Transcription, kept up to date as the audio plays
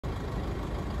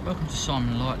Welcome to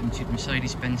Simon Light Limited,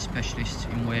 Mercedes-Benz specialist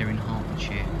in Waring,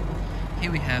 Hertfordshire.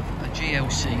 Here we have a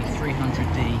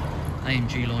GLC300d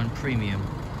AMG line premium.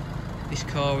 This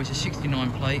car is a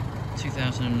 69 plate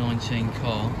 2019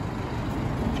 car,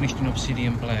 finished in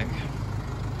obsidian black.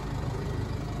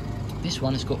 This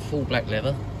one has got full black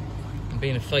leather, and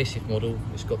being a facelift model,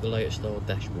 it's got the latest style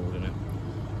dashboard in it.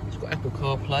 It's got Apple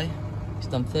CarPlay. It's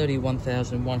done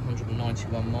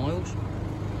 31,191 miles.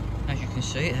 As you can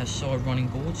see, it has side running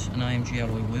boards and AMG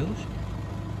alloy wheels,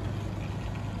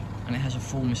 and it has a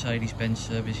full Mercedes-Benz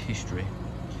service history.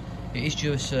 It is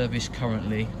due a service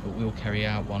currently, but we'll carry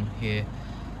out one here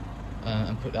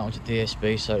and put that onto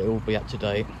DSB, so it will be up to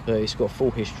date. But it's got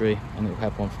full history, and it will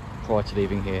have one prior to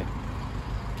leaving here.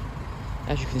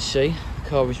 As you can see, the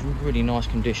car is in really nice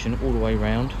condition all the way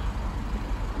round.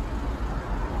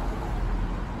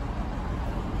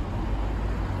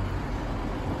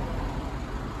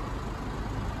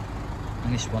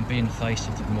 And this one, being the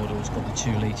facelifted model, has got the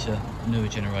 2 litre newer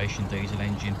generation diesel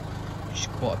engine, which is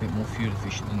quite a bit more fuel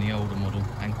efficient than the older model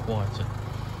and quieter.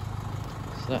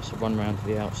 So that's a run round to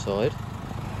the outside.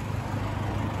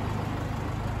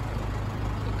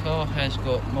 The car has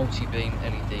got multi-beam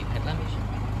LED headlamps.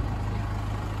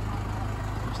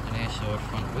 That's the near side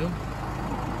front wheel.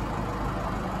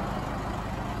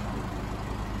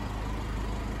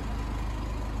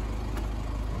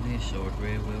 Near side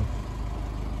rear wheel.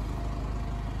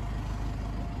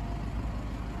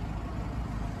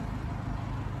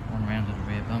 One round of the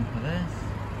rear bumper there,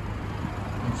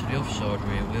 onto the offside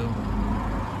rear wheel,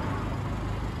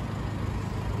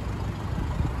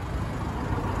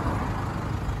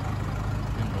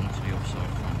 and onto the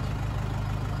offside front.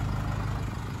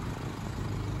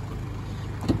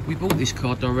 We bought this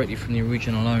car directly from the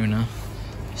original owner,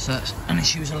 and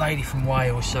she was a lady from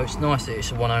Wales, so it's nice that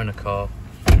it's a one owner car.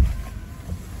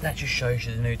 That just shows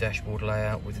you the new dashboard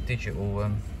layout with the digital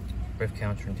rev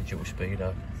counter and digital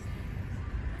speedo.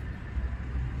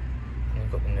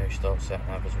 We've got the new style sat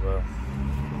nav as well.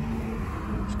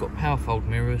 It's got power fold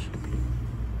mirrors,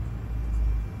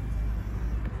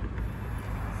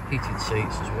 heated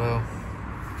seats as well,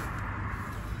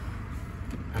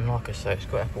 and like I say, it's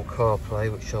got Apple CarPlay,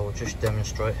 which I will just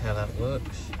demonstrate how that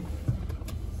works.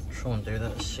 Try and do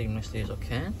that as seamlessly as I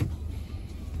can.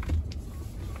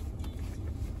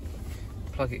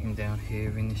 Plug it in down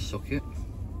here in this socket.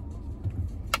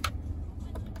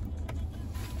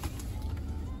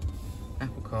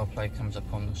 Apple CarPlay comes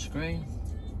up on the screen.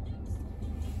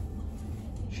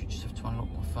 Should just have to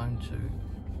unlock my phone to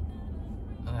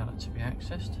allow that to be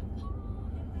accessed.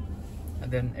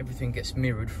 And then everything gets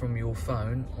mirrored from your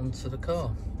phone onto the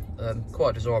car. Quite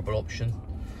a desirable option,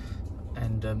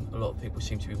 and a lot of people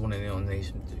seem to be wanting it on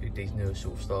these newer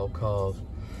sort of style cars.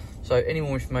 So any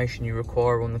more information you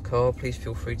require on the car, please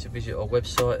feel free to visit our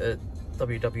website at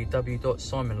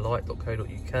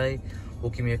www.simonlight.co.uk or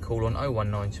give me a call on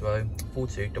 01920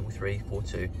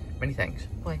 423342. Many thanks.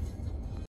 Bye.